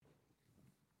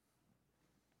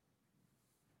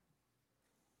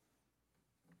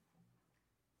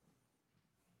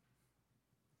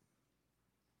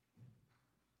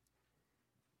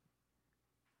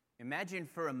Imagine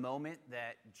for a moment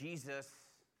that Jesus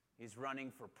is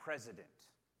running for president.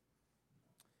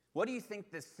 What do you think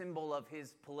the symbol of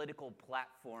his political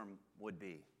platform would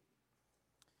be?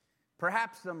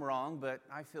 Perhaps I'm wrong, but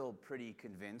I feel pretty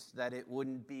convinced that it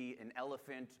wouldn't be an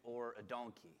elephant or a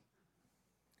donkey.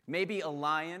 Maybe a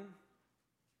lion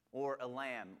or a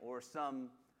lamb or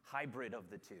some hybrid of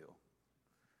the two.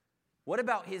 What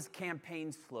about his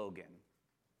campaign slogan?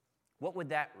 What would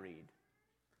that read?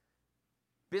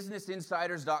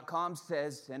 BusinessInsiders.com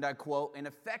says, and I quote, "An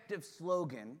effective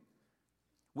slogan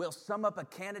will sum up a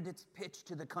candidate's pitch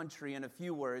to the country in a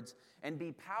few words and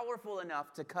be powerful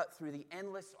enough to cut through the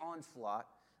endless onslaught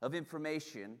of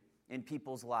information in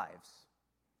people's lives."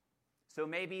 So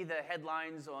maybe the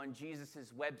headlines on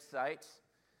Jesus' website,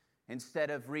 instead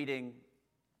of reading,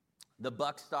 "The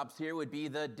buck stops here," would be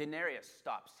 "The denarius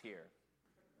stops here."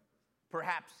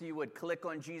 Perhaps you would click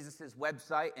on Jesus'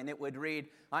 website and it would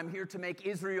read, "I'm here to make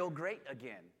Israel great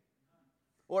again."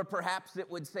 Or perhaps it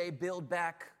would say, "Build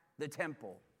back the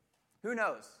temple." Who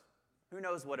knows? Who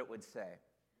knows what it would say?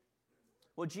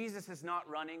 Well, Jesus is not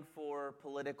running for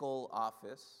political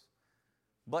office,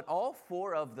 but all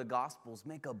four of the Gospels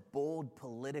make a bold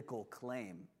political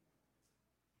claim.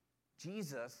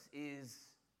 Jesus is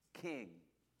king.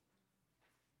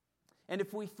 And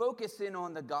if we focus in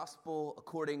on the Gospel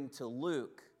according to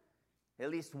Luke, at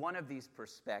least one of these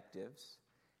perspectives,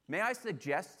 may I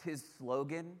suggest his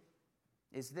slogan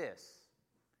is this: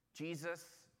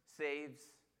 Jesus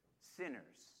saves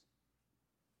sinners.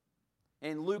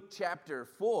 In Luke chapter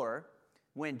 4,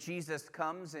 when Jesus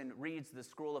comes and reads the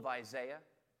scroll of Isaiah,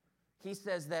 he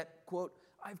says that, quote,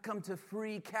 "I've come to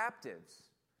free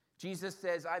captives." Jesus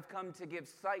says, "I've come to give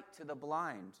sight to the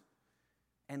blind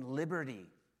and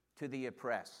liberty to the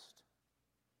oppressed."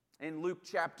 In Luke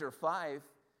chapter 5,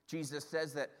 Jesus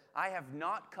says that, "I have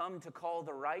not come to call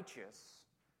the righteous,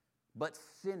 but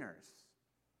sinners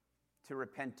to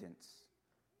repentance."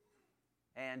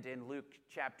 And in Luke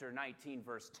chapter 19,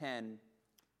 verse 10,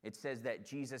 it says that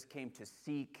Jesus came to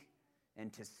seek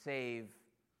and to save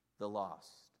the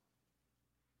lost.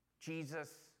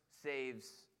 Jesus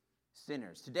saves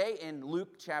sinners. Today in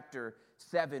Luke chapter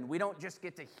 7, we don't just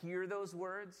get to hear those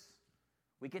words,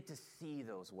 we get to see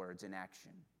those words in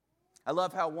action. I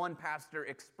love how one pastor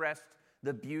expressed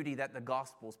the beauty that the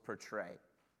Gospels portray.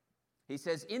 He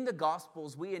says, "In the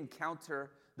Gospels, we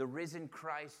encounter the risen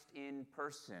Christ in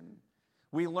person.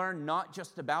 We learn not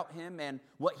just about him and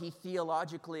what he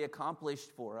theologically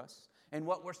accomplished for us and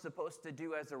what we're supposed to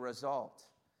do as a result,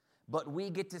 but we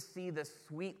get to see the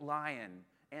sweet lion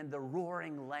and the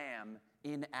roaring lamb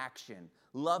in action,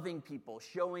 loving people,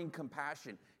 showing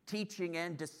compassion, teaching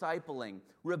and discipling,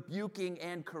 rebuking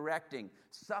and correcting,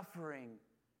 suffering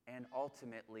and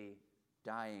ultimately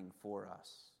dying for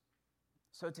us."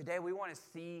 So today we want to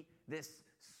see this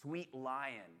sweet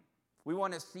lion. We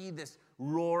want to see this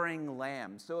roaring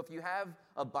lamb. So if you have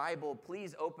a Bible,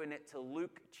 please open it to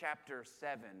Luke chapter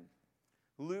 7.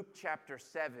 Luke chapter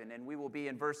 7, and we will be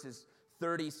in verses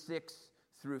 36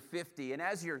 through 50. And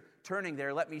as you're turning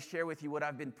there, let me share with you what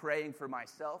I've been praying for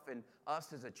myself and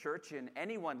us as a church and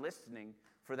anyone listening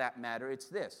for that matter. It's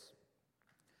this: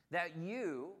 that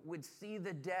you would see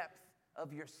the depth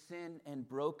of your sin and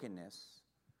brokenness,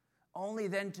 only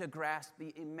then to grasp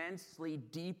the immensely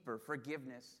deeper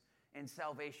forgiveness and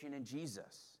salvation in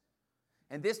Jesus.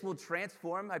 And this will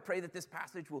transform, I pray that this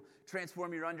passage will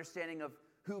transform your understanding of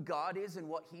who God is and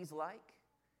what he's like.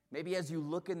 Maybe as you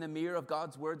look in the mirror of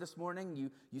God's word this morning,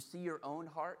 you see your own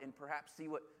heart and perhaps see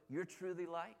what you're truly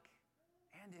like.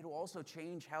 And it will also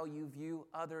change how you view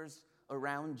others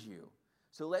around you.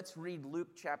 So let's read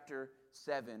Luke chapter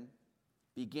 7,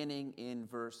 beginning in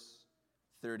verse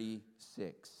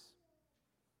 36.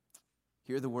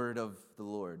 Hear the word of the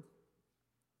Lord.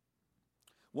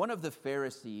 One of the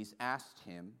Pharisees asked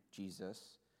him,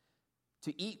 Jesus,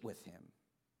 to eat with him.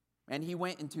 And he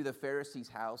went into the Pharisee's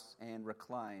house and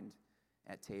reclined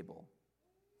at table.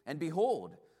 And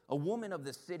behold, a woman of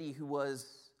the city who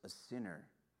was a sinner,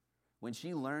 when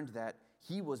she learned that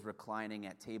he was reclining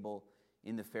at table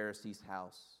in the Pharisee's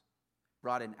house,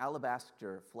 brought an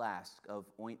alabaster flask of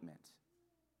ointment.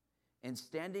 And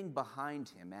standing behind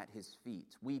him at his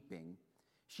feet, weeping,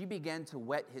 she began to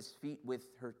wet his feet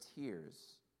with her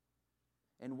tears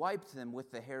and wiped them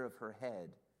with the hair of her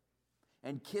head,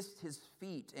 and kissed his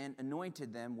feet and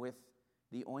anointed them with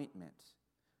the ointment.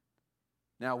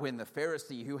 Now, when the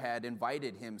Pharisee who had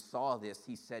invited him saw this,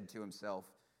 he said to himself,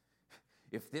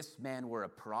 "If this man were a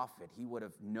prophet, he would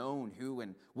have known who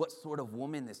and what sort of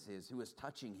woman this is who is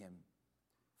touching him,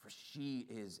 for she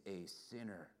is a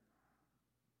sinner."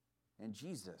 And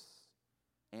Jesus,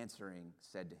 answering,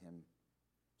 said to him,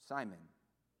 Simon,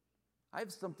 I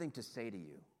have something to say to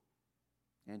you.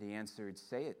 And he answered,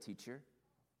 Say it, teacher.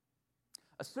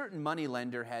 A certain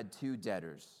moneylender had 2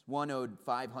 debtors. One owed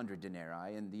 500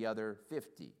 denarii and the other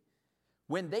 50.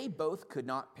 When they both could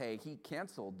not pay, he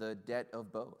canceled the debt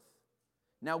of both.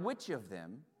 Now which of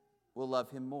them will love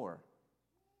him more?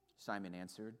 Simon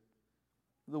answered,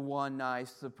 The one, I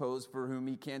suppose, for whom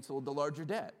he canceled the larger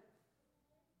debt.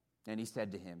 And he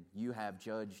said to him, You have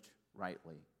judged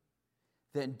rightly.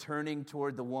 Then turning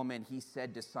toward the woman, he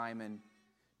said to Simon,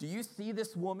 Do you see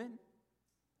this woman?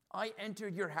 I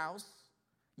entered your house.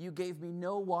 You gave me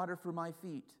no water for my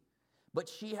feet, but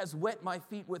she has wet my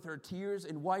feet with her tears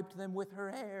and wiped them with her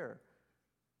hair.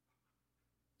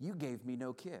 You gave me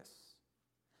no kiss,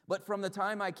 but from the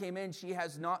time I came in, she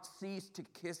has not ceased to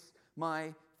kiss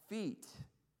my feet.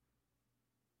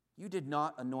 You did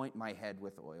not anoint my head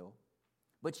with oil,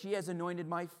 but she has anointed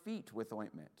my feet with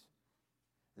ointment.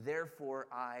 Therefore,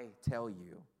 I tell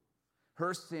you,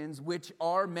 her sins, which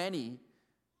are many,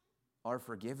 are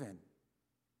forgiven,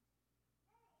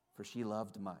 for she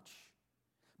loved much.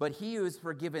 But he who is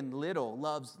forgiven little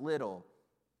loves little.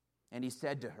 And he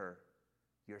said to her,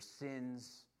 Your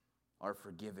sins are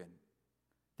forgiven.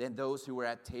 Then those who were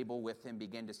at table with him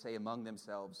began to say among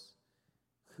themselves,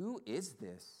 Who is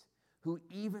this who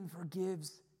even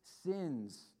forgives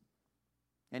sins?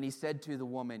 And he said to the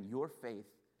woman, Your faith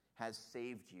has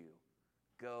saved you.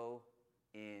 Go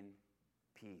in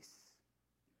peace.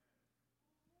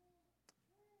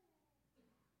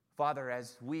 Father,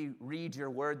 as we read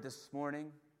your word this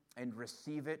morning and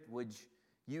receive it, would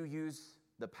you use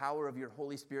the power of your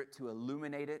Holy Spirit to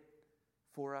illuminate it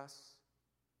for us?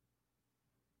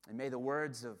 And may the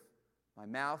words of my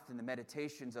mouth and the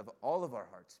meditations of all of our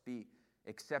hearts be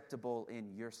acceptable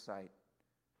in your sight,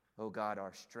 O God,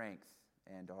 our strength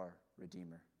and our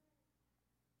Redeemer.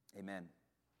 Amen.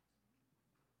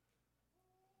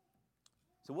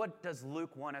 So what does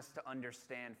Luke want us to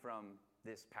understand from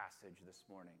this passage this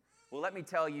morning? Well, let me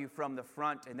tell you from the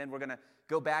front, and then we're going to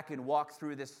go back and walk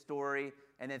through this story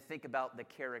and then think about the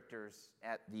characters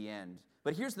at the end.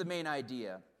 But here's the main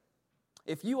idea.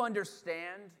 If you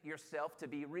understand yourself to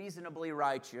be reasonably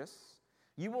righteous,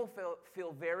 you will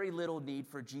feel very little need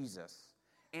for Jesus,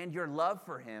 and your love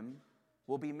for him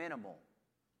will be minimal.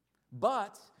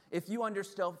 But if you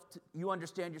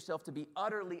understand yourself to be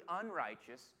utterly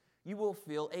unrighteous, you will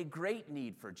feel a great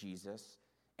need for Jesus,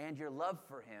 and your love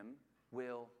for him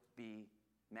will be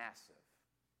massive.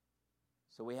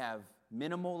 So we have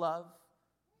minimal love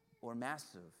or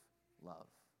massive love.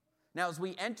 Now, as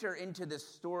we enter into this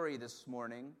story this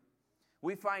morning,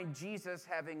 we find Jesus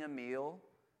having a meal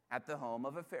at the home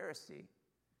of a Pharisee,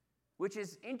 which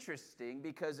is interesting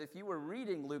because if you were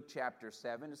reading Luke chapter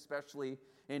 7, especially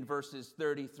in verses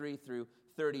 33 through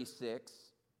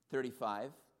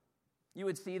 35, you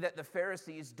would see that the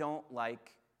Pharisees don't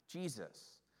like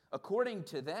Jesus. According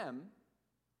to them,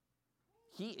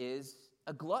 he is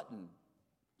a glutton.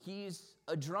 He's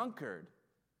a drunkard.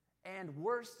 And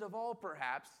worst of all,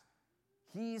 perhaps,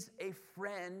 he's a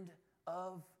friend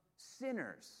of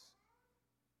sinners.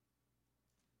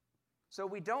 So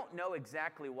we don't know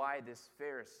exactly why this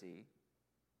Pharisee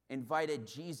invited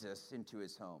Jesus into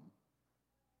his home.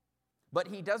 But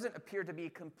he doesn't appear to be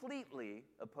completely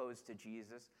opposed to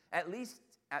Jesus, at least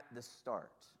at the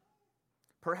start.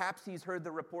 Perhaps he's heard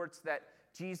the reports that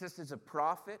Jesus is a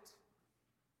prophet,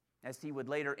 as he would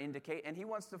later indicate, and he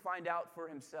wants to find out for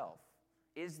himself.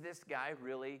 Is this guy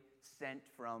really sent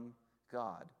from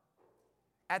God?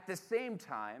 At the same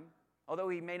time, although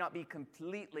he may not be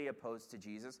completely opposed to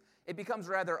Jesus, it becomes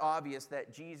rather obvious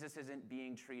that Jesus isn't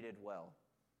being treated well.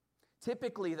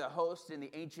 Typically, the host in the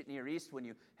ancient Near East, when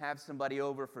you have somebody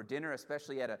over for dinner,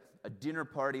 especially at a dinner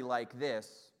party like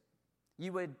this,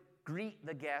 you would greet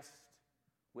the guest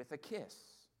with a kiss.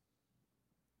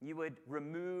 You would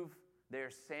remove their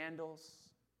sandals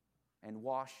and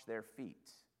wash their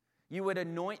feet. You would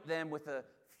anoint them with a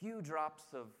few drops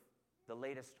of the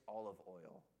latest olive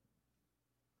oil.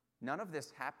 None of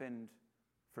this happened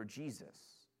for Jesus,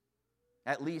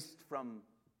 at least from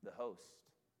the host.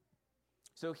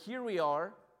 So here we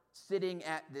are, sitting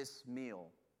at this meal.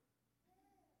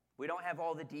 We don't have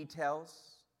all the details,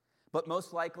 but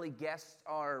most likely guests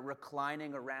are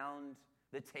reclining around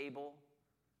the table.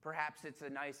 Perhaps it's a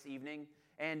nice evening.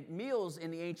 And meals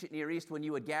in the ancient Near East, when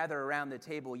you would gather around the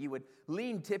table, you would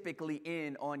lean typically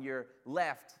in on your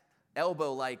left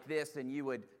elbow like this, and you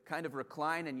would kind of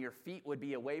recline, and your feet would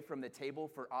be away from the table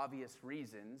for obvious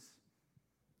reasons.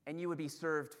 And you would be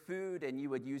served food, and you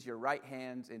would use your right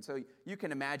hand. And so you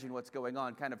can imagine what's going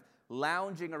on, kind of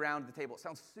lounging around the table. It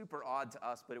sounds super odd to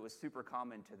us, but it was super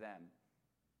common to them.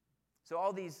 So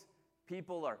all these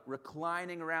people are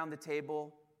reclining around the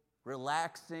table,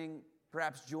 relaxing,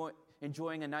 perhaps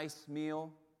enjoying a nice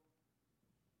meal.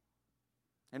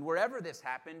 And wherever this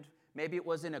happened, maybe it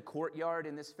was in a courtyard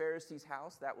in this Pharisee's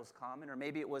house, that was common, or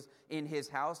maybe it was in his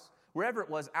house. Wherever it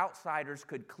was, outsiders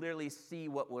could clearly see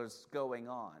what was going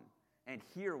on and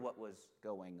hear what was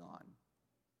going on.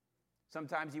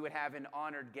 Sometimes you would have an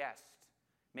honored guest,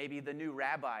 maybe the new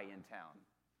rabbi in town.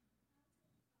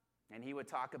 And he would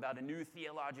talk about a new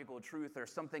theological truth or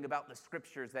something about the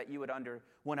scriptures that you would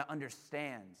want to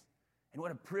understand. And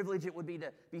what a privilege it would be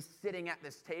to be sitting at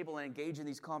this table and engage in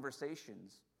these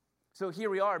conversations. So here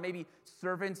we are. Maybe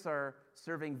servants are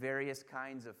serving various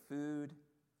kinds of food.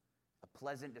 A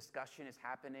pleasant discussion is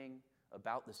happening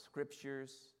about the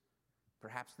scriptures.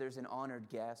 Perhaps there's an honored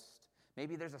guest.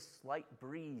 Maybe there's a slight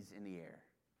breeze in the air,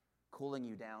 cooling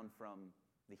you down from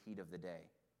the heat of the day.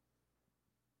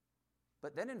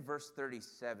 But then in verse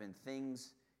 37,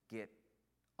 things get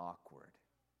awkward.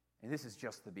 And this is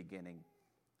just the beginning.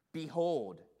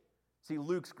 Behold. See,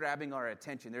 Luke's grabbing our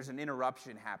attention. There's an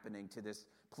interruption happening to this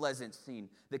pleasant scene.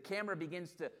 The camera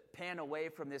begins to pan away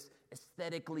from this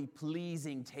aesthetically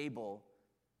pleasing table.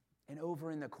 And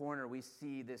over in the corner, we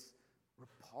see this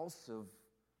repulsive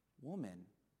woman.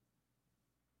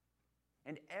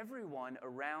 And everyone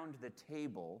around the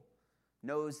table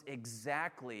knows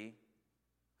exactly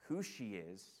who she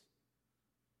is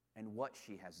and what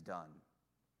she has done.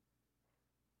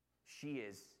 She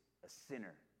is a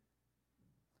sinner.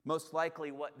 Most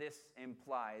likely what this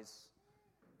implies,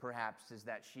 perhaps, is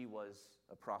that she was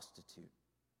a prostitute.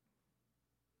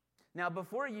 Now,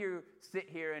 before you sit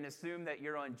here and assume that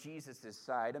you're on Jesus'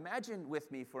 side, imagine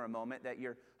with me for a moment that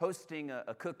you're hosting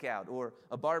a cookout or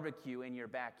a barbecue in your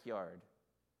backyard.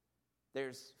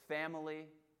 There's family,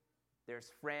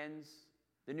 there's friends,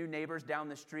 the new neighbors down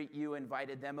the street, you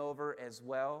invited them over as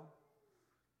well.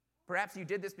 Perhaps you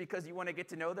did this because you want to get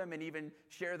to know them and even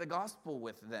share the gospel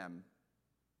with them.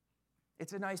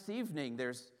 It's a nice evening.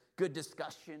 There's good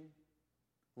discussion,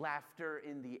 laughter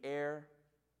in the air.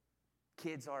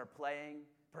 Kids are playing.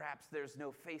 Perhaps there's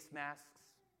no face masks.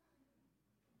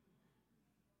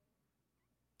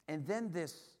 And then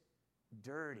this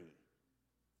dirty,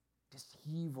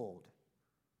 disheveled,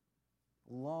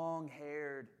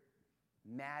 long-haired,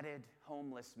 matted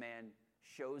homeless man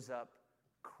shows up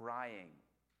crying,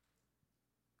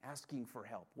 asking for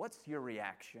help. What's your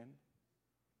reaction?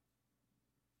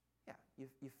 Yeah,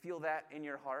 you feel that in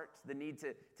your heart, the need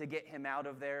to get him out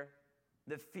of there,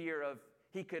 the fear of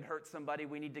he could hurt somebody,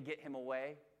 we need to get him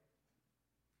away.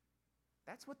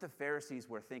 That's what the Pharisees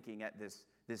were thinking at this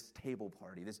table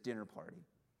party, this dinner party.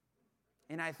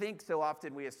 And I think so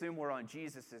often we assume we're on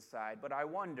Jesus' side, but I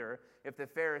wonder if the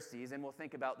Pharisees, and we'll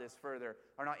think about this further,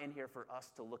 are not in here for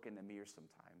us to look in the mirror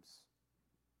sometimes.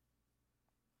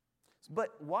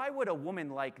 But why would a woman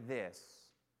like this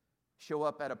show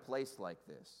up at a place like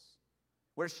this,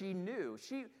 where she knew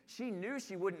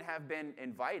she wouldn't have been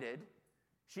invited,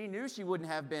 she knew she wouldn't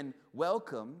have been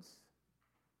welcomed?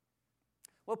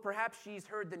 Well, perhaps she's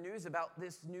heard the news about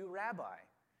this new rabbi.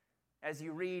 As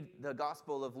you read the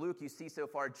Gospel of Luke, you see so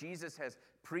far Jesus has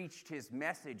preached his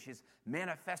message, his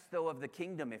manifesto of the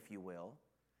kingdom, if you will.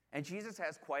 And Jesus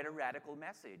has quite a radical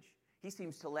message. He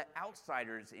seems to let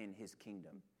outsiders in his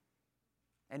kingdom.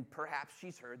 And perhaps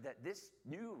she's heard that this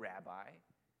new rabbi,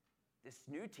 this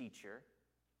new teacher,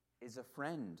 is a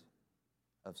friend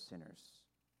of sinners.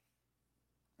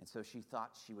 And so she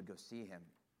thought she would go see him.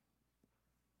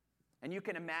 And you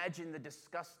can imagine the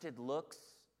disgusted looks,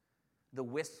 the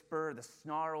whisper, the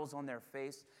snarls on their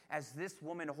face as this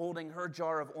woman holding her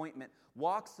jar of ointment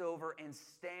walks over and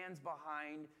stands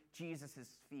behind Jesus'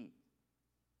 feet.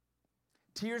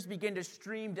 Tears begin to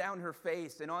stream down her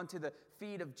face and onto the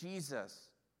feet of Jesus.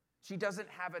 She doesn't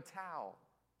have a towel.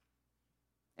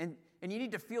 And you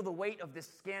need to feel the weight of this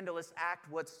scandalous act,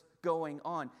 what's going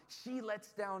on. She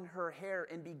lets down her hair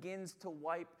and begins to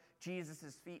wipe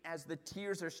Jesus' feet as the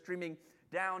tears are streaming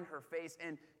down her face.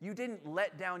 And you didn't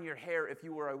let down your hair if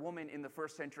you were a woman in the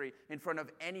first century in front of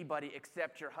anybody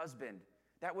except your husband.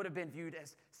 That would have been viewed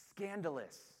as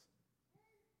scandalous.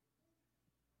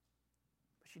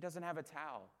 But she doesn't have a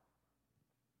towel.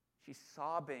 She's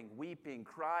sobbing, weeping,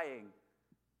 crying.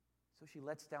 So she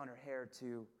lets down her hair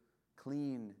to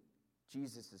clean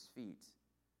Jesus' feet.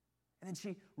 And then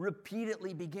she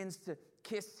repeatedly begins to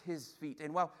kiss his feet.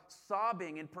 And while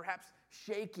sobbing and perhaps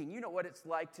shaking, you know what it's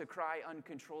like to cry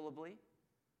uncontrollably,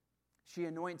 she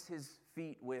anoints his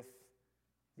feet with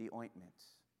the ointment.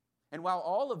 And while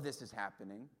all of this is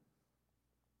happening,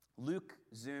 Luke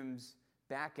zooms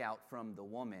back out from the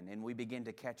woman, and we begin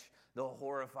to catch the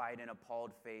horrified and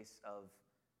appalled face of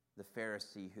the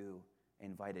Pharisee who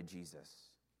invited Jesus.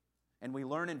 And we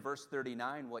learn in verse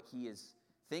 39 what he is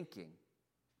thinking.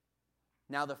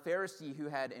 Now the Pharisee who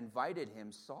had invited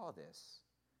him saw this,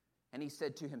 and he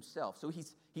said to himself, so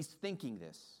he's thinking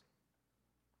this.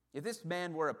 If this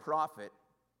man were a prophet,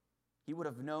 he would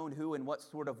have known who and what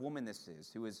sort of woman this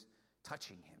is who is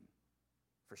touching him,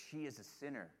 for she is a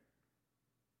sinner.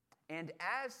 And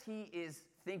as he is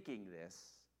thinking this,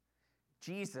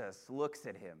 Jesus looks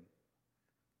at him,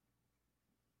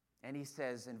 and he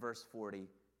says in verse 40,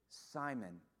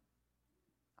 Simon,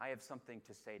 I have something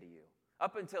to say to you.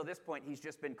 Up until this point, he's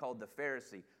just been called the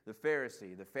Pharisee, the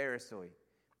Pharisee, the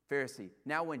Pharisee.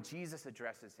 Now when Jesus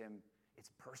addresses him,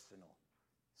 it's personal.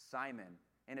 Simon,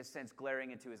 in a sense,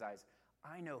 glaring into his eyes,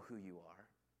 I know who you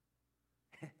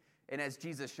are. And as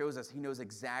Jesus shows us, he knows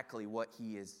exactly what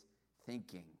he is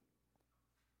thinking.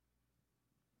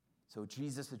 So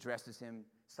Jesus addresses him.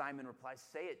 Simon replies,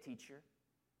 say it, teacher.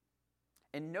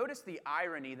 And notice the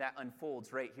irony that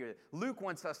unfolds right here. Luke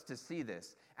wants us to see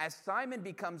this. As Simon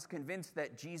becomes convinced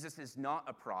that Jesus is not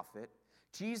a prophet,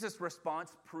 Jesus'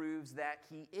 response proves that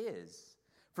he is.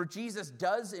 For Jesus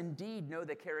does indeed know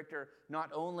the character not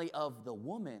only of the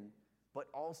woman, but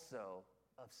also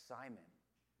of Simon.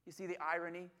 You see the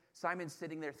irony? Simon's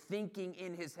sitting there thinking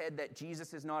in his head that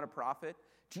Jesus is not a prophet.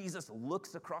 Jesus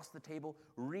looks across the table,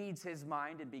 reads his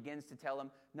mind, and begins to tell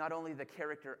him not only the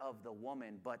character of the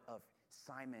woman, but of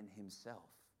Simon himself.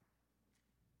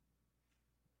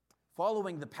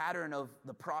 Following the pattern of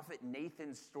the prophet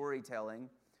Nathan's storytelling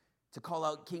to call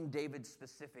out King David's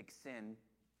specific sin,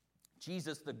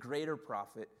 Jesus, the greater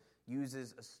prophet,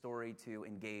 uses a story to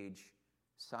engage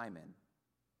Simon.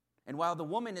 And while the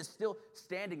woman is still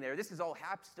standing there, this is all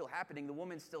still happening, the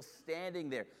woman's still standing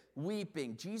there,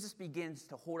 weeping, Jesus begins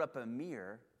to hold up a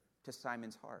mirror to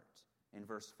Simon's heart in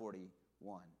verse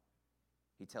 41.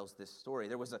 He tells this story.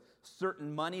 There was a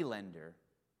certain moneylender,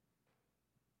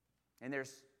 and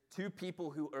there's two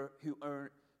people who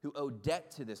owed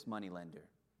debt to this moneylender.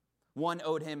 One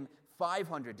owed him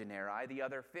 500 denarii, the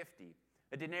other 50.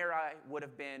 A denarii would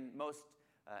have been, most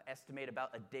estimate, about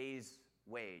a day's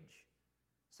wage.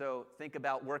 So think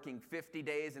about working 50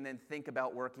 days and then think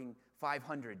about working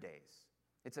 500 days.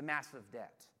 It's a massive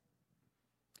debt.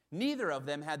 Neither of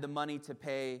them had the money to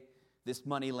pay this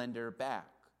moneylender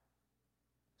back.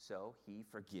 So he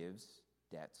forgives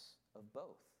debts of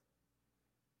both.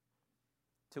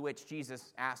 To which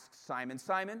Jesus asks Simon,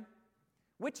 Simon,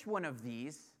 which one of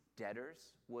these debtors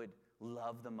would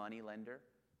love the moneylender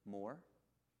more?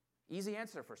 Easy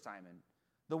answer for Simon.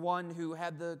 The one who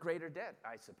had the greater debt,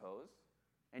 I suppose.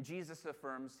 And Jesus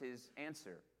affirms his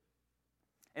answer.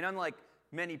 And unlike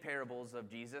many parables of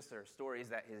Jesus or stories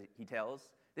that he tells,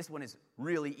 this one is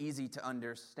really easy to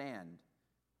understand.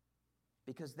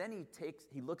 Because then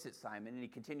he looks at Simon and he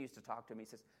continues to talk to him. He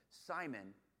says,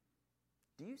 Simon,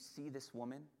 do you see this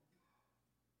woman?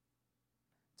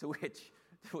 To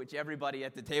which everybody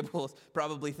at the table is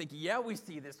probably thinking, yeah, we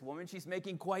see this woman. She's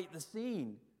making quite the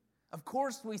scene. Of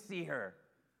course we see her.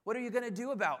 What are you going to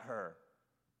do about her?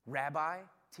 Rabbi,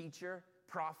 teacher,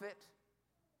 prophet?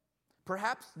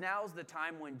 Perhaps now's the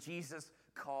time when Jesus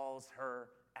calls her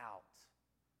out.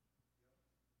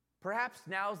 Perhaps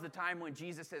now's the time when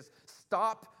Jesus says,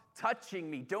 stop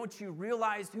touching me. Don't you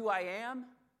realize who I am?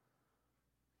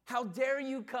 How dare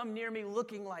you come near me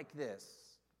looking like this?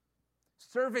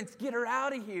 Servants, get her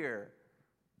out of here.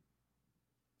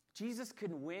 Jesus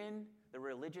can win the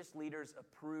religious leaders'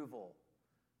 approval,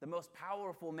 the most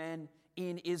powerful men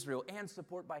in Israel, and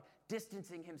support by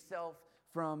distancing himself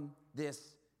from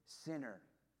this sinner.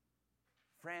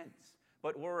 Friends,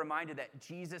 but we're reminded that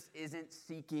Jesus isn't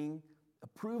seeking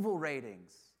approval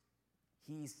ratings.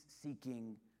 He's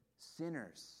seeking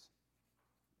sinners.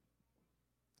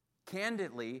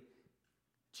 Candidly,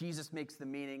 Jesus makes the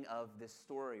meaning of this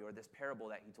story or this parable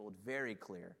that he told very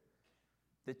clear.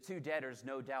 The two debtors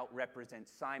no doubt represent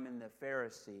Simon the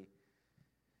Pharisee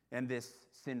and this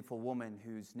sinful woman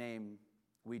whose name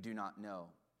we do not know.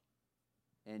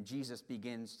 And Jesus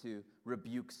begins to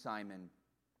rebuke Simon.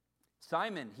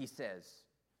 Simon, he says,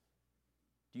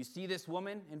 do you see this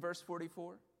woman in verse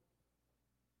 44?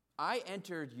 I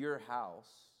entered your house.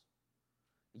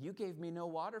 You gave me no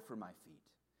water for my feet,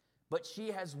 but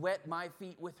she has wet my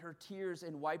feet with her tears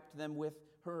and wiped them with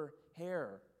her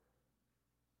hair.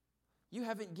 You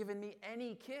haven't given me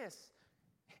any kiss,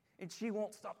 and she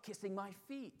won't stop kissing my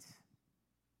feet.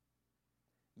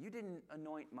 You didn't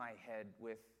anoint my head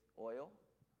with oil,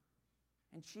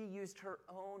 and she used her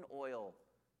own oil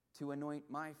to anoint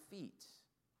my feet.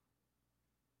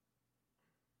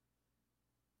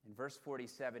 In verse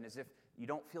 47, as if you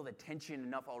don't feel the tension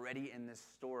enough already in this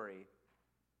story,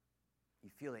 You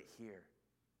feel it here.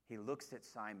 He looks at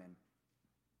Simon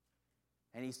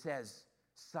and he says,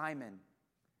 Simon,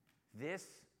 this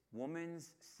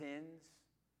woman's sins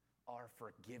are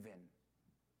forgiven.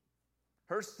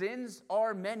 Her sins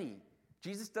are many.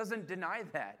 Jesus doesn't deny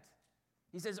that.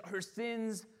 He says her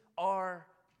sins are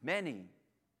many,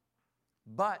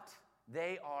 but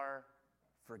they are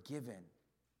forgiven.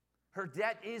 Her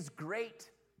debt is great,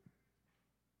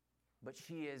 but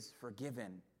she is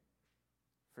forgiven,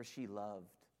 for she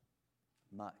loved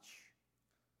much.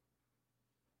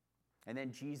 And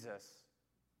then Jesus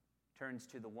turns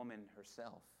to the woman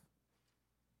herself,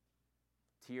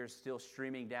 tears still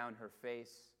streaming down her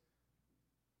face,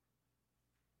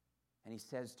 and he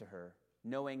says to her,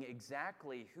 knowing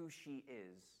exactly who she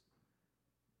is,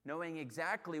 knowing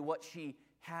exactly what she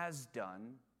has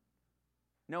done,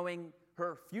 knowing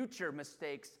her future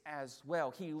mistakes as well,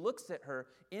 he looks at her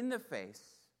in the face,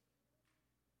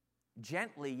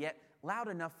 gently yet loud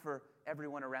enough for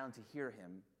everyone around to hear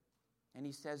him, and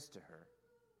he says to her,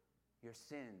 your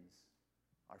sins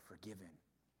are forgiven.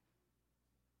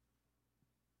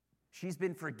 She's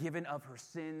been forgiven of her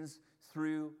sins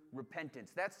through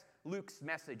repentance. That's Luke's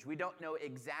message. We don't know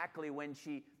exactly when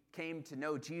she came to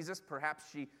know Jesus. Perhaps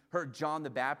she heard John the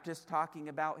Baptist talking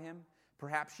about him.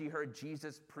 Perhaps she heard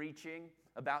Jesus preaching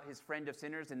about his friend of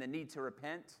sinners and the need to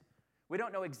repent. We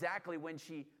don't know exactly when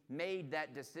she made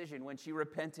that decision, when she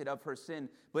repented of her sin,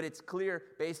 but it's clear,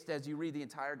 based as you read the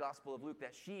entire Gospel of Luke,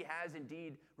 that she has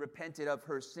indeed repented of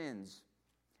her sins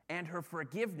and her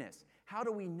forgiveness. How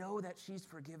do we know that she's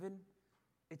forgiven?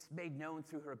 It's made known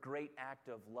through her great act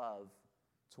of love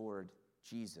toward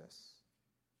Jesus.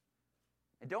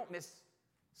 And don't miss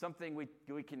something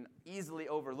we can easily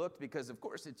overlook because, of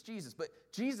course, it's Jesus. But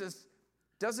Jesus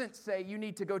doesn't say you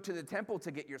need to go to the temple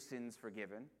to get your sins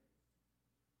forgiven.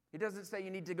 He doesn't say you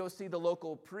need to go see the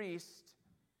local priest.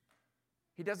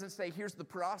 He doesn't say, here's the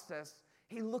process.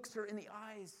 He looks her in the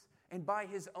eyes, and by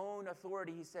his own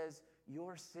authority, he says,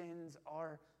 your sins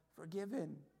are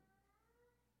forgiven.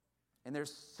 And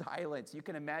there's silence. You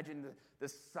can imagine the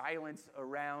silence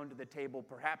around the table,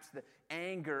 perhaps the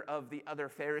anger of the other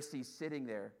Pharisees sitting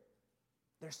there.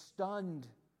 They're stunned.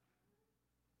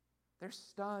 They're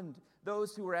stunned.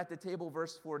 Those who were at the table,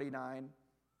 verse 49,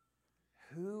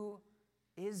 who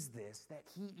is this that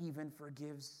he even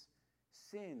forgives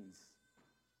sins?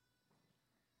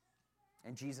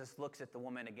 And Jesus looks at the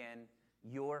woman again.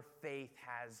 Your faith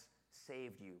has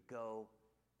saved you. Go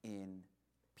in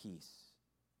peace.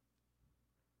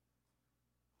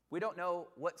 We don't know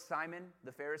what Simon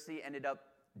the Pharisee ended up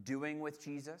doing with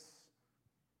Jesus.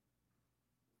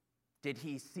 Did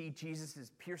he see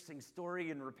Jesus' piercing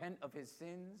story and repent of his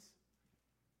sins?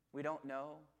 We don't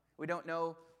know. We don't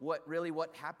know what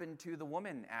happened to the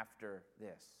woman after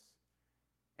this.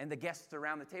 And the guests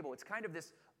around the table. It's kind of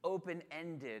this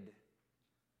open-ended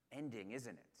ending,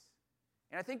 isn't it?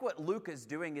 And I think what Luke is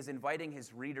doing is inviting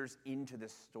his readers into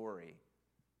this story,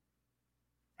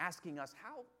 asking us,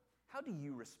 how do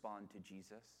you respond to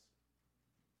Jesus?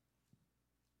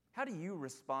 How do you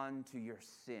respond to your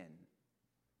sin?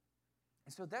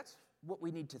 And so that's what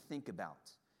we need to think about.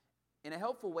 And a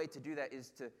helpful way to do that is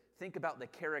to think about the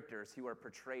characters who are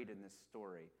portrayed in this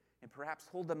story and perhaps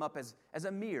hold them up as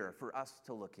a mirror for us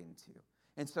to look into.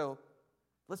 And so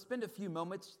let's spend a few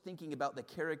moments thinking about the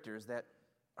characters that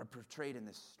are portrayed in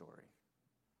this story.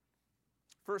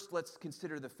 First, let's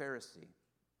consider the Pharisee.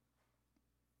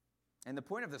 And the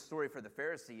point of the story for the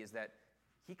Pharisee is that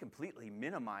he completely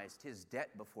minimized his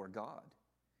debt before God.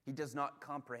 He does not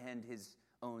comprehend his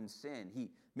own sin.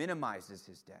 He minimizes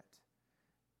his debt.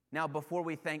 Now, before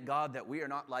we thank God that we are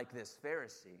not like this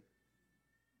Pharisee,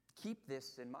 keep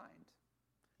this in mind.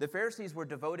 The Pharisees were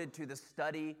devoted to the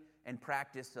study and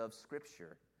practice of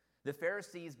Scripture. The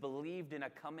Pharisees believed in a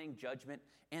coming judgment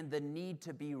and the need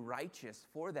to be righteous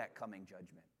for that coming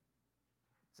judgment.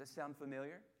 Does that sound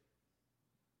familiar?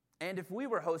 And if we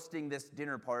were hosting this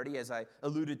dinner party, as I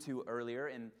alluded to earlier,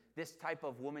 and this type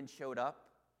of woman showed up,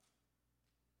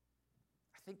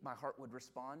 I think my heart would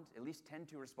respond, at least tend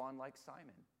to respond like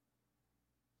Simon.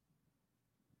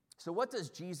 So what does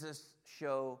Jesus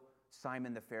show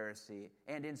Simon the Pharisee,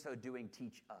 and in so doing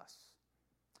teach us?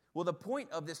 Well, the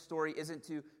point of this story isn't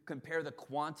to compare the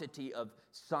quantity of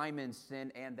Simon's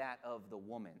sin and that of the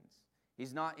woman's.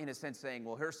 He's not, in a sense, saying,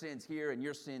 well, her sin's here and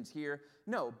your sin's here.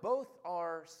 No, both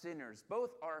are sinners.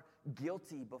 Both are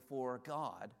guilty before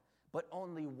God, but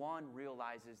only one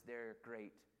realizes their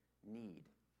great need.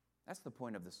 That's the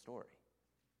point of the story.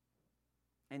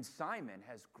 And Simon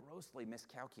has grossly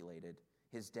miscalculated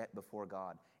his debt before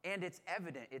God. And it's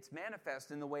evident, it's manifest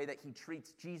in the way that he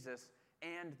treats Jesus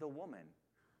and the woman.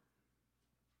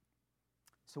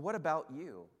 So what about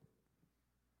you?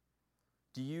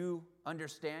 Do you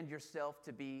understand yourself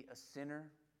to be a sinner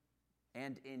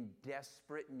and in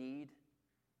desperate need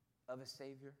of a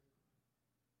Savior?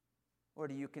 Or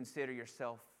do you consider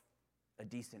yourself a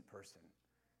decent person?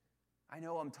 I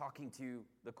know I'm talking to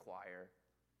the choir.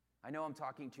 I know I'm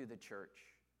talking to the church.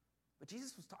 But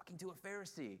Jesus was talking to a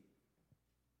Pharisee,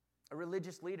 a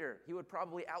religious leader. He would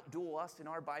probably outduel us in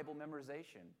our Bible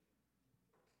memorization.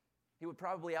 He would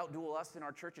probably outduel us in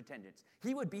our church attendance.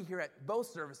 He would be here at both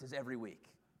services every week.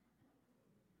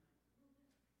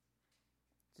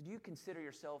 So do you consider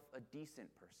yourself a decent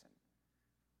person?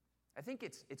 I think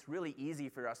it's really easy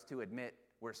for us to admit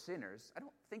we're sinners. I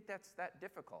don't think that's that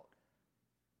difficult.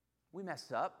 We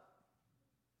mess up.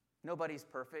 Nobody's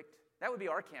perfect. That would be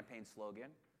our campaign slogan.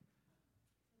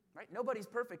 Right? Nobody's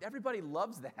perfect. Everybody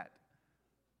loves that.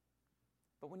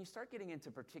 But when you start getting into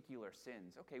particular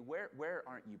sins, okay, where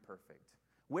aren't you perfect?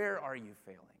 Where are you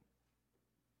failing?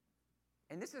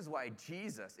 And this is why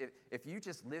Jesus, if you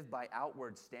just live by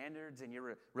outward standards and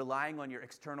you're relying on your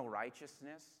external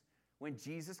righteousness, when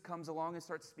Jesus comes along and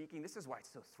starts speaking, this is why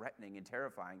it's so threatening and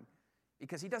terrifying,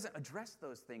 because he doesn't address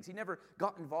those things. He never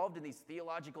got involved in these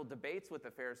theological debates with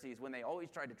the Pharisees when they always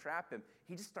tried to trap him.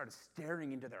 He just started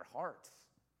staring into their hearts.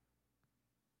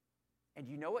 And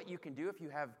you know what you can do if you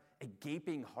have a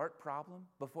gaping heart problem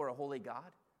before a holy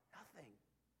God? Nothing.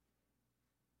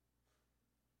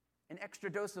 An extra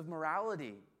dose of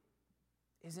morality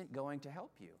isn't going to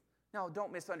help you. Now,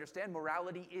 don't misunderstand.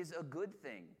 Morality is a good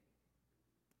thing.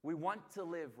 We want to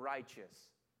live righteous,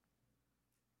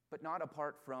 but not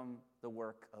apart from the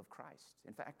work of Christ.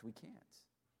 In fact, we can't.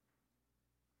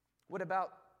 What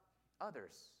about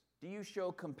others? Do you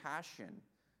show compassion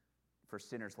for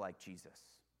sinners like Jesus?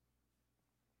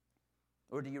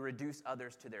 Or do you reduce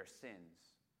others to their sins,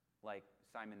 like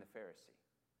Simon the Pharisee?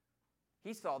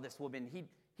 He saw this woman,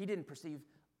 he didn't perceive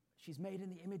she's made in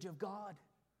the image of God.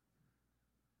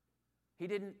 He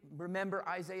didn't remember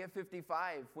Isaiah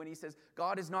 55 when he says,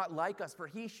 God is not like us, for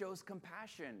he shows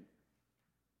compassion.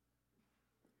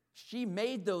 She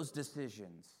made those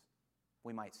decisions,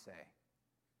 we might say.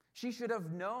 She should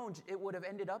have known it would have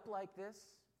ended up like this.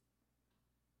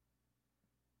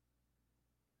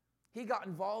 He got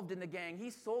involved in the gang. He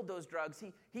sold those drugs.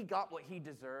 He got what he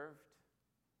deserved.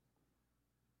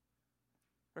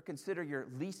 Or consider your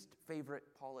least favorite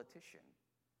politician.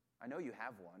 I know you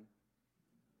have one.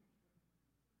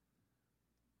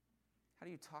 How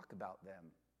do you talk about them?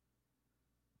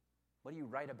 What do you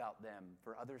write about them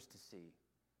for others to see?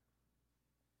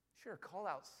 Sure, call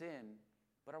out sin,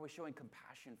 but are we showing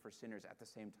compassion for sinners at the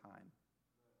same time?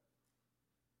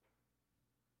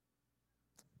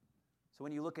 So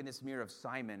when you look in this mirror of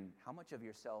Simon, how much of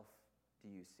yourself do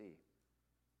you see?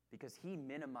 Because he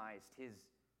minimized his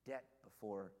debt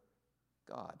before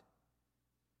God.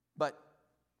 But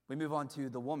we move on to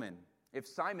the woman. If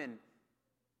Simon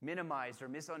minimized or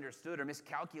misunderstood or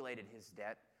miscalculated his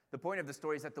debt, the point of the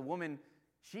story is that the woman,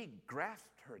 she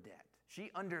grasped her debt. She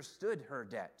understood her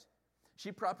debt.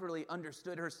 She properly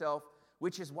understood herself,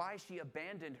 which is why she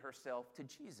abandoned herself to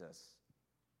Jesus.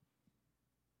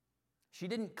 She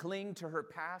didn't cling to her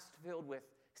past filled with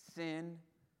sin,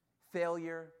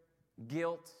 failure,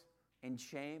 guilt, and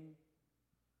shame.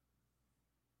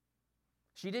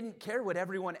 She didn't care what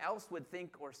everyone else would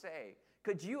think or say.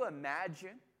 Could you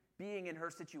imagine being in her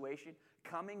situation,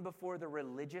 coming before the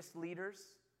religious leaders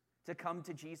to come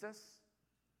to Jesus?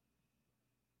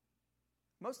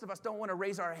 Most of us don't want to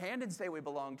raise our hand and say we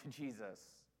belong to Jesus.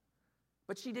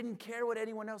 But she didn't care what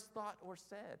anyone else thought or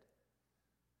said.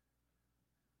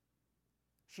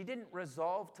 She didn't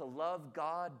resolve to love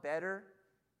God better.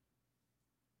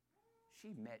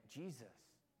 She met Jesus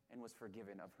and was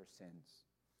forgiven of her sins.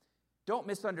 Don't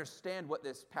misunderstand what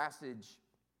this passage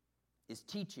is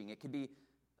teaching. It can be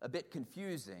a bit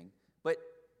confusing, but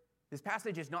this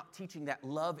passage is not teaching that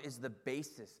love is the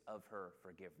basis of her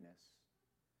forgiveness.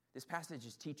 This passage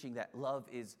is teaching that love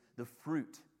is the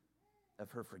fruit of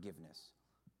her forgiveness.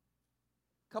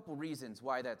 A couple reasons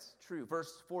why that's true.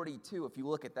 Verse 42, if you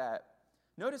look at that,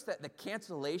 notice that the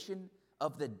cancellation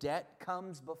of the debt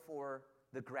comes before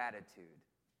the gratitude.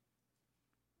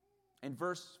 In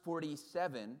verse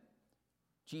 47,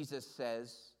 Jesus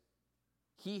says,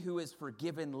 "He who is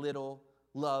forgiven little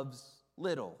loves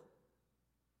little."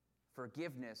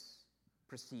 Forgiveness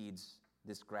precedes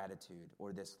this gratitude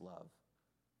or this love.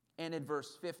 And in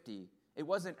verse 50, it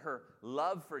wasn't her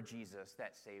love for Jesus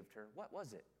that saved her. What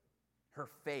was it? Her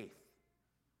faith,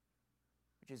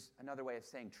 which is another way of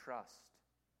saying trust.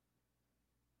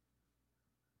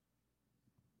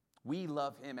 We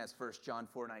love him, as 1 John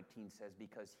 4:19 says,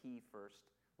 because he first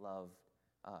loved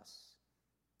us.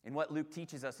 And what Luke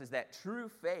teaches us is that true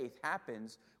faith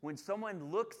happens when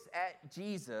someone looks at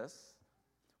Jesus,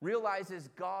 realizes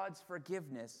God's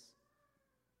forgiveness,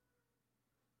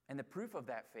 and the proof of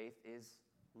that faith is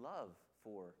love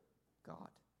for God.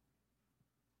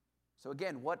 So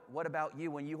again, what about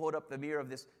you when you hold up the mirror of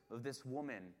this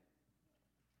woman?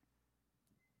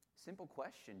 Simple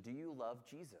question, do you love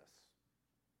Jesus?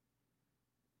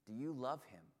 Do you love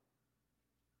him?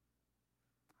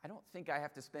 I don't think I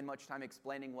have to spend much time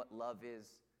explaining what love is,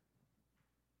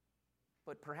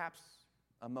 but perhaps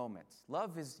a moment.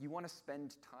 Love is you want to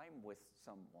spend time with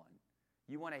someone.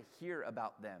 You want to hear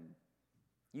about them.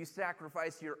 You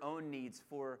sacrifice your own needs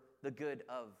for the good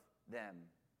of them.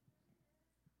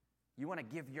 You want to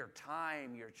give your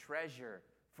time, your treasure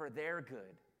for their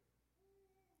good,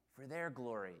 for their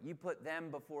glory. You put them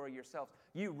before yourself.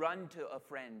 You run to a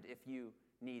friend if you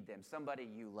need them, somebody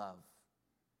you love.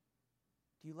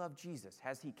 Do you love Jesus?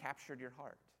 Has he captured your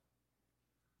heart?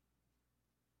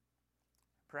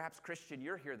 Perhaps, Christian,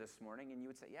 you're here this morning and you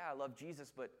would say, yeah, I love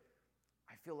Jesus, but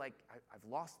I feel like I've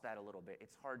lost that a little bit.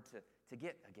 It's hard to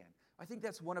get again. I think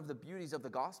that's one of the beauties of the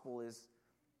gospel is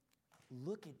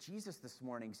look at Jesus this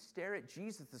morning. Stare at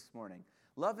Jesus this morning.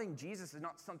 Loving Jesus is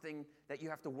not something that you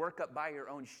have to work up by your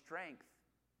own strength.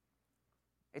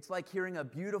 It's like hearing a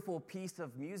beautiful piece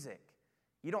of music.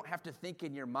 You don't have to think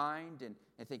in your mind and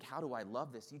think, how do I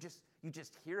love this? You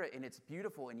just hear it and it's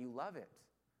beautiful and you love it.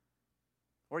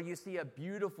 Or you see a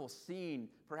beautiful scene,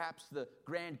 perhaps the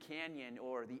Grand Canyon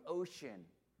or the ocean.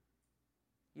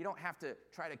 You don't have to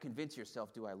try to convince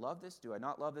yourself, do I love this? Do I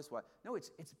not love this? What? No, it's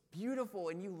beautiful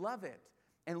and you love it.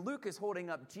 And Luke is holding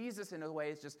up Jesus in a way,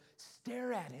 it's just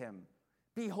stare at him.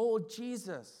 Behold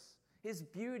Jesus, his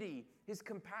beauty, his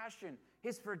compassion,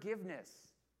 his forgiveness.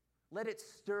 Let it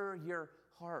stir your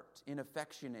heart in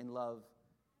affection and love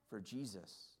for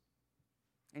Jesus.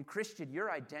 And Christian,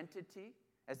 your identity,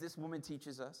 as this woman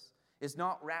teaches us, is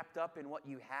not wrapped up in what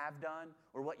you have done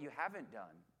or what you haven't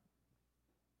done.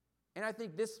 And I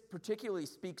think this particularly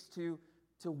speaks to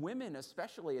women,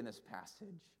 especially in this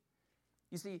passage.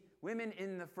 You see, women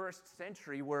in the first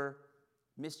century were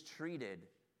mistreated,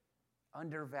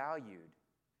 undervalued.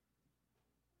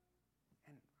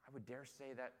 And I would dare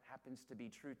say that happens to be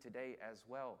true today as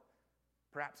well.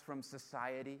 Perhaps from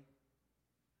society,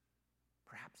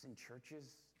 perhaps in churches,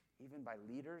 even by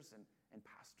leaders and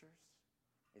pastors,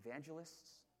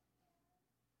 evangelists.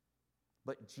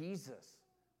 But Jesus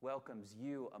welcomes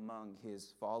you among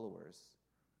his followers.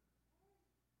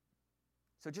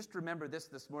 So just remember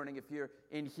this morning, if you're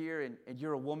in here and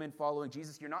you're a woman following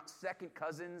Jesus, you're not second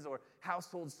cousins or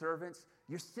household servants.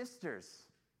 You're sisters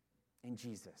in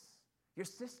Jesus. You're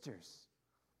sisters.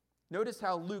 Notice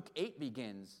how Luke 8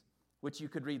 begins, which you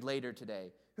could read later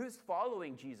today. Who's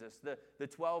following Jesus? The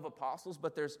 12 apostles,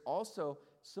 but there's also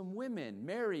some women.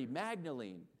 Mary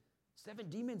Magdalene. 7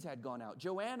 demons had gone out.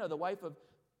 Joanna, the wife of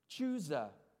Chuza,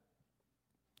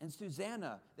 and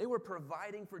Susanna. They were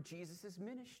providing for Jesus'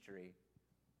 ministry.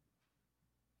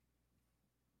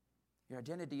 Your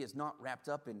identity is not wrapped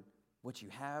up in what you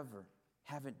have or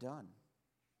haven't done.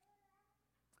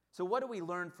 So what do we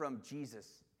learn from Jesus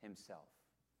himself?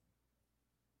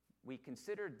 We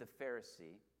considered the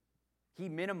Pharisee. He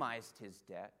minimized his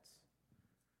debt.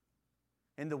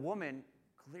 And the woman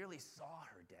clearly saw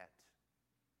her debt.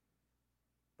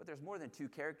 But there's more than 2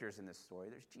 characters in this story.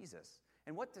 There's Jesus.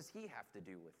 And what does he have to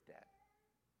do with debt?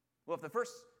 Well, if the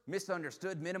first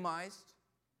misunderstood, minimized,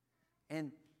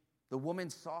 and the woman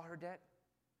saw her debt,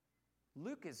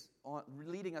 Luke is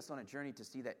leading us on a journey to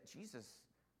see that Jesus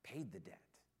paid the debt.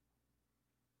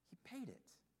 He paid it.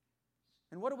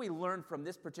 And what do we learn from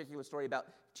this particular story about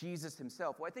Jesus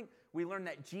himself? Well, I think we learn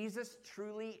that Jesus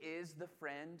truly is the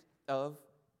friend of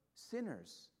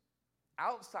sinners.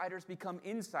 Outsiders become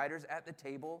insiders at the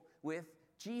table with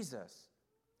Jesus.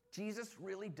 Jesus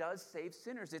really does save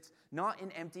sinners. It's not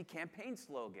an empty campaign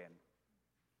slogan.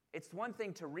 It's one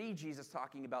thing to read Jesus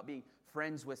talking about being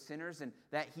friends with sinners and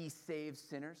that he saves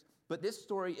sinners, but this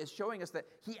story is showing us that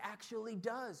he actually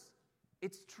does.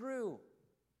 It's true.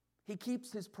 He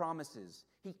keeps his promises.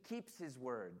 He keeps his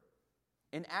word.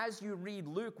 And as you read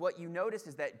Luke, what you notice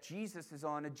is that Jesus is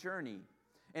on a journey.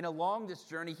 And along this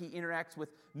journey, he interacts with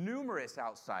numerous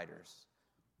outsiders.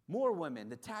 More women,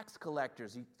 the tax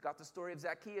collectors. You've got the story of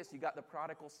Zacchaeus. You got the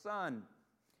prodigal son.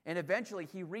 And eventually,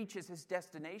 he reaches his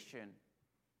destination,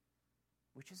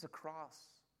 which is a cross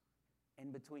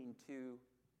in between 2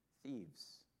 thieves.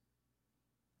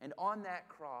 And on that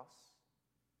cross,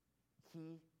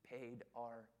 he paid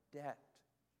our debt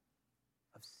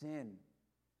of sin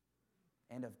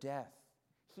and of death.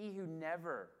 He who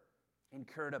never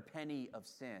incurred a penny of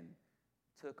sin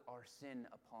took our sin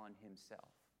upon himself.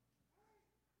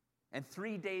 And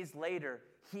 3 days later,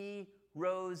 he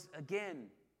rose again.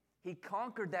 He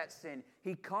conquered that sin.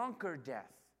 He conquered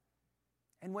death.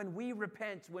 And when we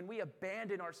repent, when we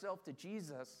abandon ourselves to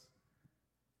Jesus,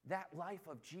 that life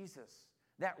of Jesus,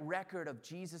 that record of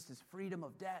Jesus' freedom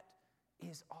of debt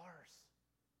is ours.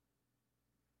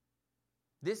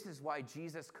 This is why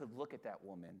Jesus could look at that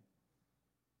woman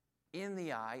in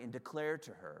the eye and declare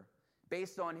to her,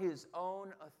 based on his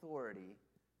own authority,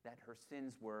 that her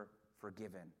sins were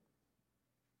forgiven.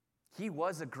 He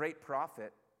was a great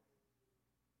prophet.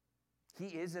 He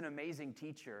is an amazing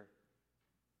teacher.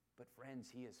 But friends,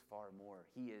 he is far more.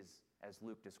 He is, as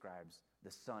Luke describes,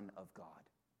 the Son of God.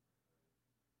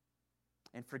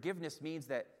 And forgiveness means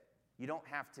that you don't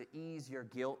have to ease your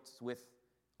guilt with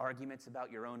arguments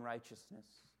about your own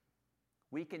righteousness.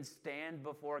 We can stand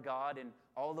before God in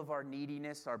all of our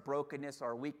neediness, our brokenness,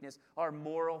 our weakness, our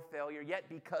moral failure, yet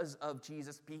because of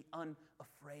Jesus, be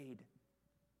unafraid.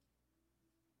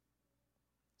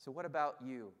 So what about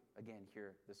you, again,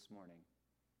 here this morning?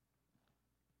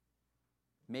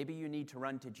 Maybe you need to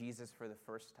run to Jesus for the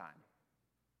first time,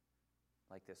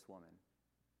 like this woman.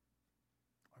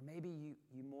 Or maybe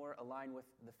you more align with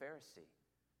the Pharisee.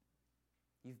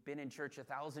 You've been in church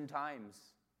 1,000 times,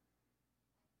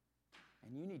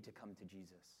 and you need to come to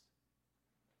Jesus.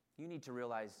 You need to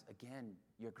realize, again,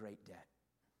 your great debt.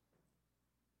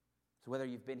 So whether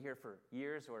you've been here for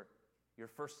years or your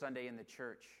first Sunday in the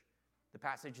church, the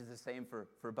passage is the same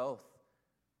for both.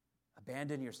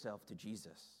 Abandon yourself to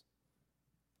Jesus.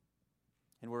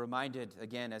 And we're reminded,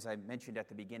 again, as I mentioned at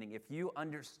the beginning, if you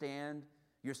understand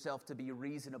yourself to be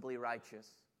reasonably righteous,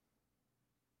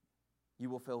 you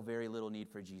will feel very little need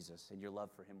for Jesus, and your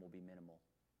love for him will be minimal.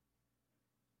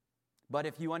 But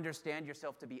if you understand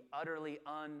yourself to be utterly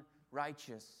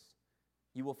unrighteous,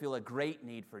 you will feel a great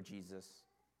need for Jesus,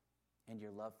 and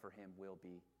your love for him will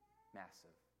be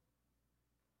massive.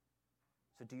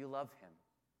 So do you love him?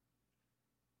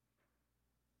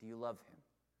 Do you love him?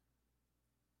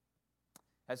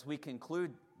 As we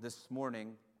conclude this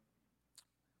morning,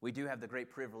 we do have the great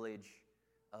privilege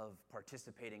of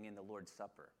participating in the Lord's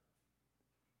Supper.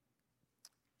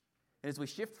 And as we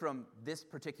shift from this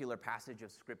particular passage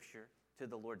of Scripture to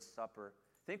the Lord's Supper,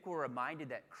 I think we're reminded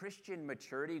that Christian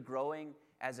maturity, growing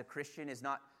as a Christian, is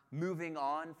not moving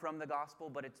on from the gospel,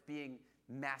 but it's being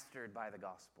mastered by the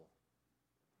gospel.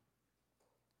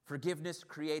 Forgiveness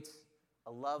creates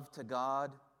a love to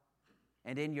God,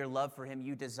 and in your love for him,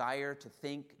 you desire to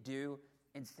think, do,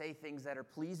 and say things that are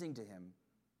pleasing to him.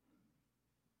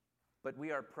 But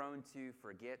we are prone to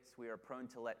forget. We are prone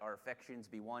to let our affections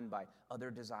be won by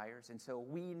other desires. And so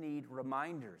we need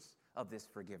reminders of this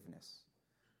forgiveness.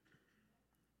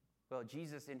 Well,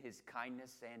 Jesus, in his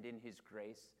kindness and in his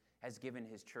grace, has given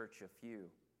his church a few.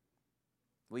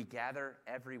 We gather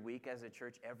every week as a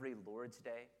church, every Lord's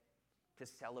Day, to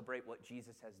celebrate what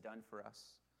Jesus has done for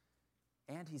us.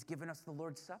 And he's given us the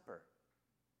Lord's Supper.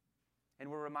 And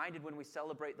we're reminded when we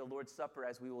celebrate the Lord's Supper,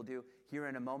 as we will do here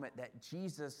in a moment, that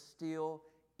Jesus still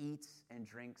eats and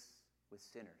drinks with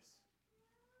sinners.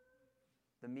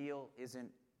 The meal isn't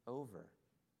over.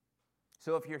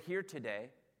 So if you're here today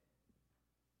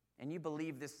and you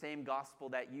believe this same gospel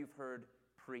that you've heard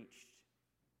preached,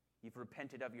 you've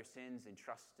repented of your sins and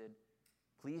trusted,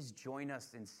 please join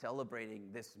us in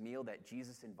celebrating this meal that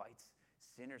Jesus invites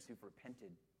sinners who've repented.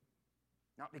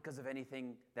 Not because of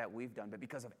anything that we've done, but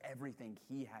because of everything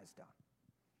he has done.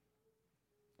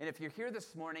 And if you're here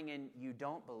this morning and you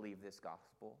don't believe this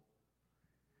gospel,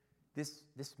 this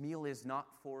meal is not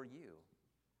for you.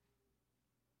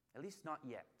 At least not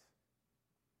yet.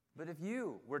 But if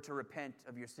you were to repent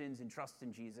of your sins and trust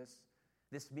in Jesus,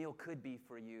 this meal could be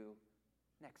for you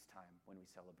next time when we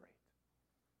celebrate.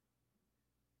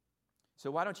 So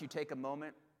why don't you take a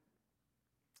moment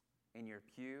in your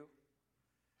pew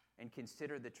and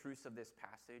consider the truths of this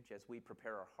passage as we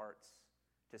prepare our hearts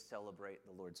to celebrate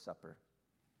the Lord's Supper.